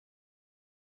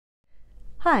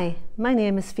Hi, my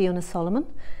name is Fiona Solomon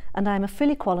and I'm a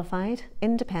fully qualified,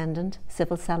 independent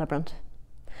civil celebrant.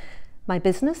 My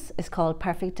business is called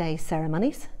Perfect Day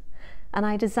Ceremonies and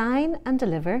I design and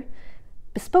deliver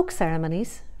bespoke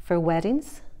ceremonies for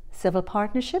weddings, civil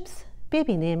partnerships,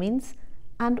 baby namings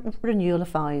and renewal of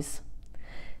vows.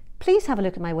 Please have a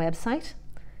look at my website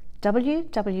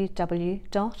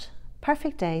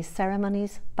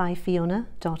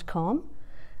www.perfectdayceremoniesbyfiona.com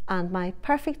and my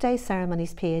Perfect Day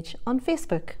Ceremonies page on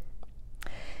Facebook.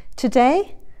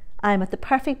 Today I'm at the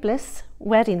Perfect Bliss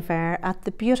wedding fair at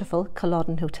the beautiful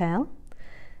Culloden Hotel.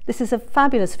 This is a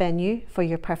fabulous venue for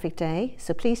your perfect day,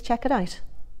 so please check it out.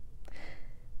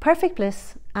 Perfect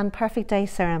Bliss and Perfect Day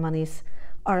Ceremonies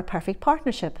are a perfect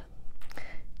partnership.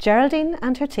 Geraldine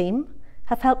and her team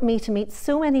have helped me to meet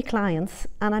so many clients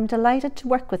and I'm delighted to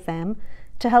work with them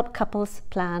to help couples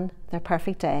plan their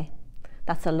perfect day.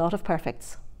 That's a lot of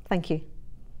perfects. Thank you.